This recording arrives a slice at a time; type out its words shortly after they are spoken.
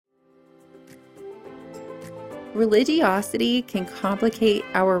Religiosity can complicate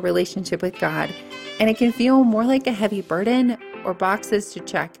our relationship with God, and it can feel more like a heavy burden or boxes to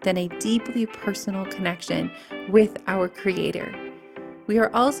check than a deeply personal connection with our Creator. We are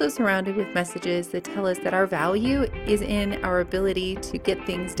also surrounded with messages that tell us that our value is in our ability to get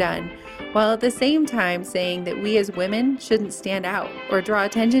things done, while at the same time saying that we as women shouldn't stand out or draw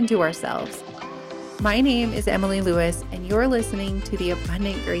attention to ourselves. My name is Emily Lewis, and you're listening to the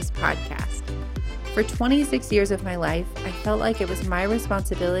Abundant Grace Podcast. For 26 years of my life, I felt like it was my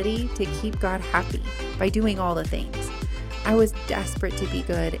responsibility to keep God happy by doing all the things. I was desperate to be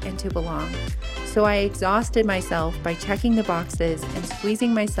good and to belong. So I exhausted myself by checking the boxes and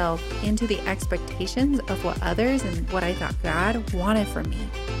squeezing myself into the expectations of what others and what I thought God wanted from me.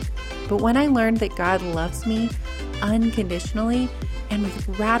 But when I learned that God loves me unconditionally and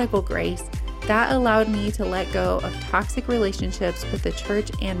with radical grace, that allowed me to let go of toxic relationships with the church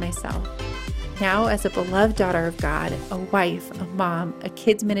and myself. Now, as a beloved daughter of God, a wife, a mom, a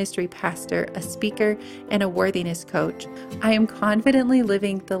kids ministry pastor, a speaker, and a worthiness coach, I am confidently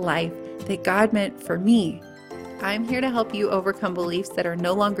living the life that God meant for me. I'm here to help you overcome beliefs that are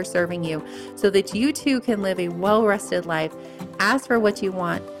no longer serving you so that you too can live a well-rested life, ask for what you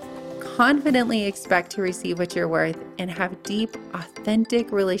want, confidently expect to receive what you're worth, and have deep,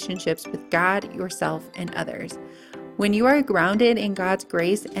 authentic relationships with God, yourself, and others. When you are grounded in God's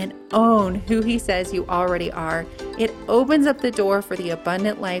grace and own who He says you already are, it opens up the door for the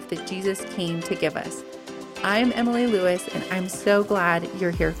abundant life that Jesus came to give us. I'm Emily Lewis, and I'm so glad you're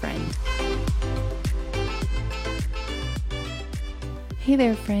here, friend. Hey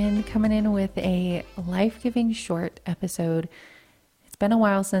there, friend. Coming in with a life-giving short episode. It's been a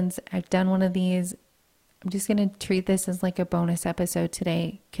while since I've done one of these. I'm just going to treat this as like a bonus episode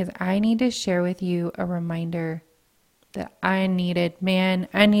today because I need to share with you a reminder that I needed. Man,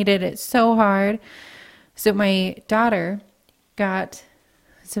 I needed it so hard. So my daughter got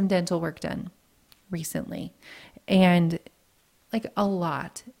some dental work done recently, and like a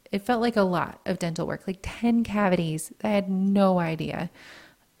lot. It felt like a lot of dental work, like 10 cavities. I had no idea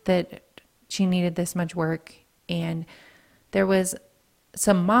that she needed this much work. And there was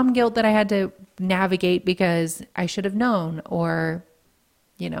some mom guilt that I had to navigate because I should have known, or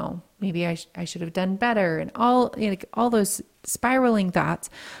maybe I should have done better, and all those spiraling thoughts.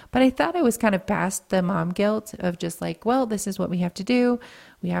 But I thought I was kind of past the mom guilt of just like, well, this is what we have to do.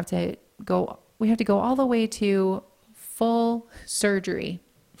 We have to go all the way to full surgery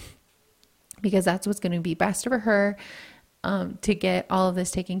because that's what's going to be best for her, to get all of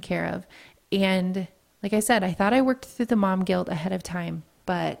this taken care of. And like I said, I thought I worked through the mom guilt ahead of time,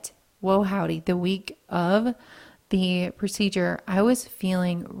 but whoa, howdy, the week of the procedure, I was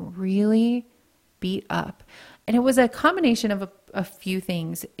feeling really beat up. And it was a combination of a few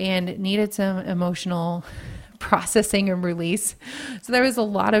things and needed some emotional processing and release. So there was a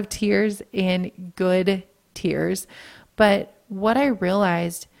lot of tears and good tears. But what I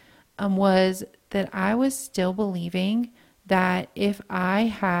realized was that I was still believing that if I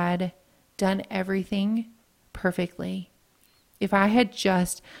had done everything perfectly, if I had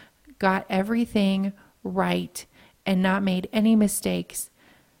just got everything right and not made any mistakes,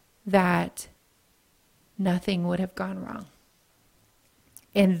 that nothing would have gone wrong.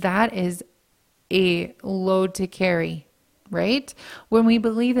 And that is a load to carry, right? When we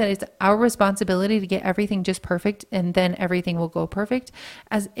believe that it's our responsibility to get everything just perfect and then everything will go perfect,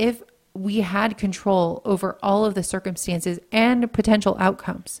 as if we had control over all of the circumstances and potential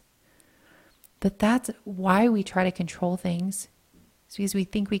outcomes. But that's why we try to control things. It's because we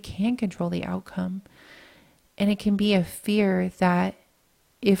think we can control the outcome. And it can be a fear that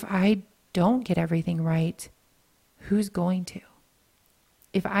if I don't get everything right, who's going to?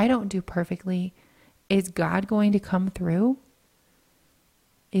 If I don't do perfectly, is God going to come through?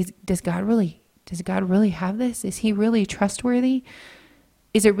 Does God really have this? Is He really trustworthy?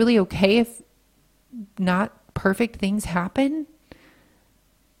 Is it really okay if not perfect things happen?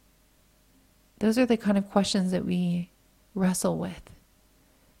 Those are the kind of questions that we wrestle with.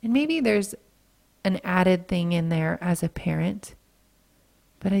 And maybe there's an added thing in there as a parent,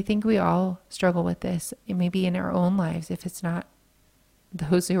 but I think we all struggle with this, maybe in our own lives, if it's not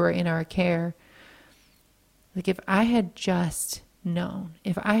those who are in our care. Like if I had just known,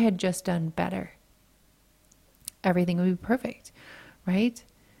 if I had just done better, everything would be perfect, right?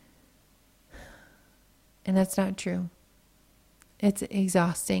 And that's not true. It's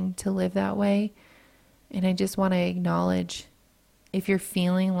exhausting to live that way. And I just want to acknowledge, if you're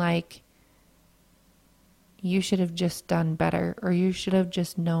feeling like you should have just done better, or you should have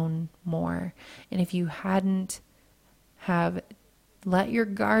just known more, and if you hadn't have let your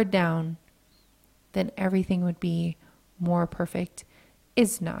guard down then everything would be more perfect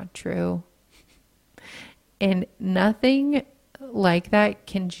is not true. And nothing like that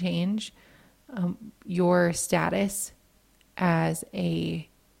can change your status as a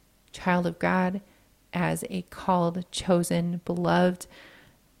child of God, as a called, chosen, beloved,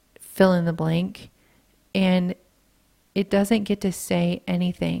 fill in the blank. And it doesn't get to say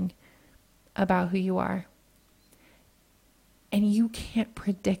anything about who you are. And you can't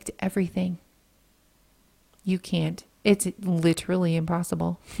predict everything. You can't. It's literally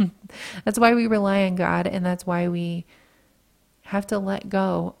impossible. That's why we rely on God, and that's why we have to let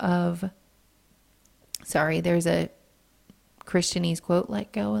go of, there's a Christianese quote,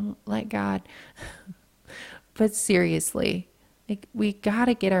 let go and let God. But seriously, like, we got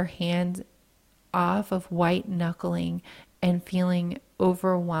to get our hands off of white knuckling and feeling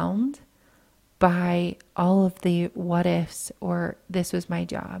overwhelmed by all of the what ifs or this was my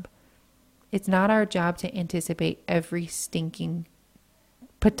job. It's not our job to anticipate every stinking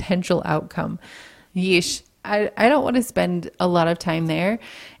potential outcome. Yeesh. I don't want to spend a lot of time there.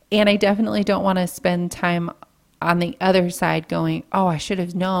 And I definitely don't want to spend time on the other side going, oh, I should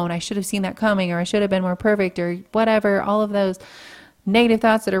have known, I should have seen that coming, or I should have been more perfect, or whatever, all of those negative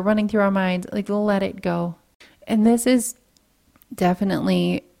thoughts that are running through our minds. Like, let it go. And this is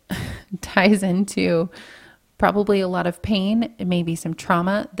definitely ties into probably a lot of pain, maybe some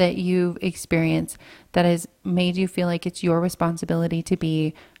trauma that you've experienced that has made you feel like it's your responsibility to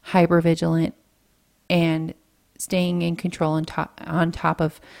be hyper vigilant and staying in control and on top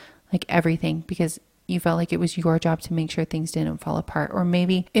of like everything, because you felt like it was your job to make sure things didn't fall apart. Or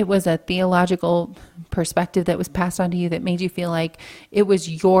maybe it was a theological perspective that was passed on to you that made you feel like it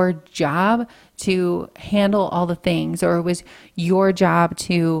was your job to handle all the things, or it was your job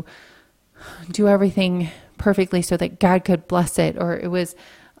to do everything perfectly so that God could bless it, or it was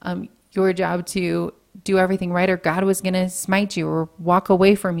your job to do everything right, or God was going to smite you or walk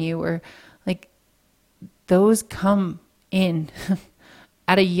away from you, or like those come in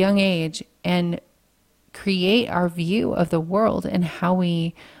at a young age and create our view of the world and how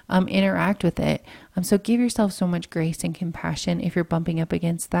we interact with it. So give yourself so much grace and compassion if you're bumping up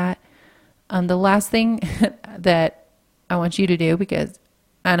against that. The last thing that I want you to do, because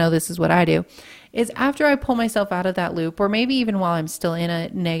I know this is what I do, is after I pull myself out of that loop, or maybe even while I'm still in a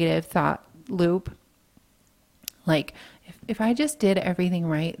negative thought loop, like if I just did everything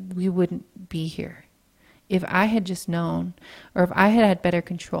right, we wouldn't be here. If I had just known, or if I had had better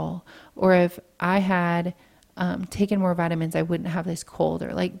control, or if I had taken more vitamins, I wouldn't have this cold,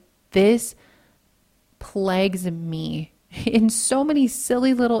 or like this plagues me in so many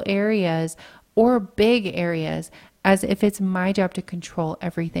silly little areas or big areas, as if it's my job to control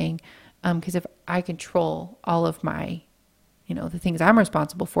everything. Because if I control all of my, the things I'm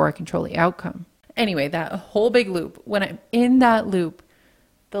responsible for, I control the outcome. Anyway, that whole big loop, when I'm in that loop,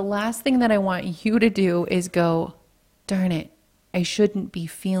 the last thing that I want you to do is go, darn it, I shouldn't be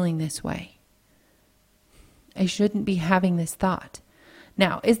feeling this way. I shouldn't be having this thought.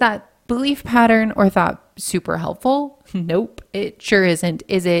 Now, is that belief pattern or thought super helpful? Nope, it sure isn't.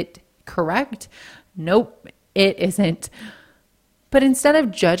 Is it correct? Nope, it isn't. But instead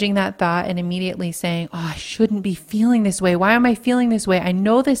of judging that thought and immediately saying, oh, I shouldn't be feeling this way. Why am I feeling this way? I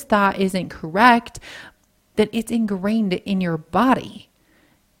know this thought isn't correct, that it's ingrained in your body.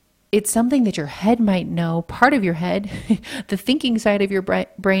 It's something that your head might know, part of your head, the thinking side of your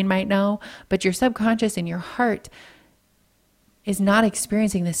brain might know, but your subconscious and your heart is not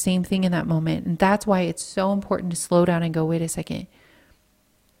experiencing the same thing in that moment. And that's why it's so important to slow down and go, wait a second.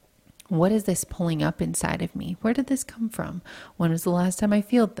 What is this pulling up inside of me? Where did this come from? When was the last time I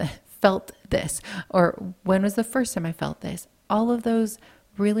felt this? Or when was the first time I felt this? All of those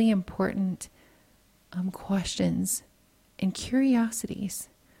really important questions and curiosities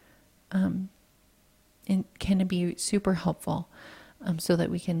and can be super helpful so that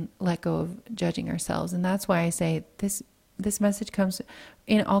we can let go of judging ourselves. And that's why I say this message comes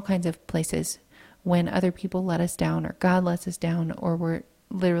in all kinds of places, when other people let us down, or God lets us down, or we're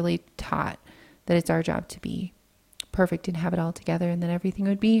literally taught that it's our job to be perfect and have it all together, and then everything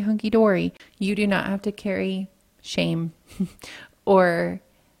would be hunky-dory. You do not have to carry shame or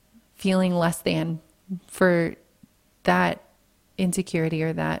feeling less than for that insecurity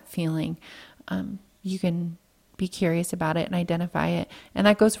or that feeling. You can be curious about it and identify it. And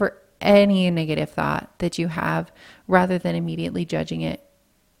that goes for any negative thought that you have, rather than immediately judging it.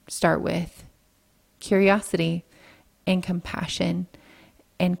 Start with curiosity and compassion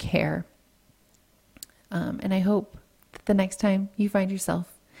and care. And I hope that the next time you find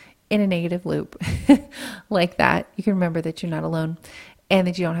yourself in a negative loop like that, you can remember that you're not alone and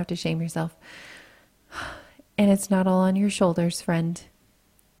that you don't have to shame yourself. And it's not all on your shoulders, friend.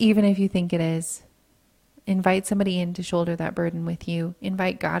 Even if you think it is, invite somebody in to shoulder that burden with you.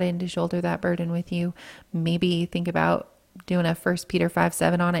 Invite God in to shoulder that burden with you. Maybe think about doing a 1 Peter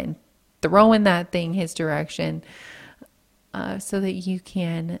 5:7 on it and throwing that thing his direction, so that you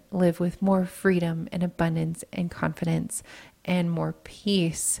can live with more freedom and abundance and confidence and more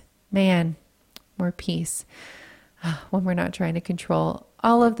peace. Man, more peace when we're not trying to control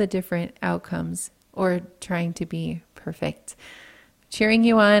all of the different outcomes or trying to be perfect. Cheering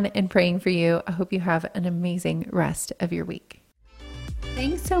you on and praying for you. I hope you have an amazing rest of your week.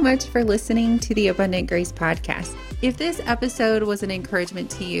 Thanks so much for listening to the Abundant Grace Podcast. If this episode was an encouragement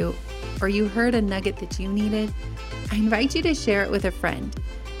to you, or you heard a nugget that you needed, I invite you to share it with a friend.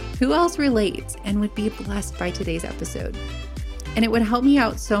 Who else relates and would be blessed by today's episode? And it would help me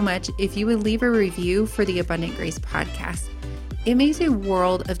out so much if you would leave a review for the Abundant Grace Podcast. It makes a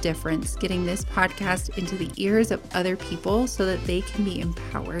world of difference getting this podcast into the ears of other people so that they can be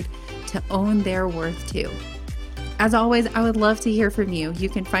empowered to own their worth too. As always, I would love to hear from you. You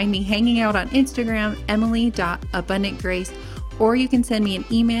can find me hanging out on Instagram, emily.abundantgrace, or you can send me an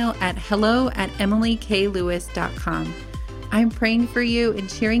email at hello@emilykLewis.com. I'm praying for you and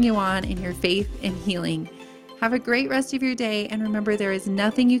cheering you on in your faith and healing. Have a great rest of your day, and remember, there is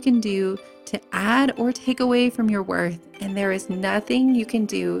nothing you can do to add or take away from your worth, and there is nothing you can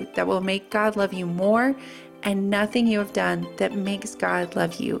do that will make God love you more, and nothing you have done that makes God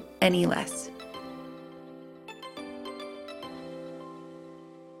love you any less.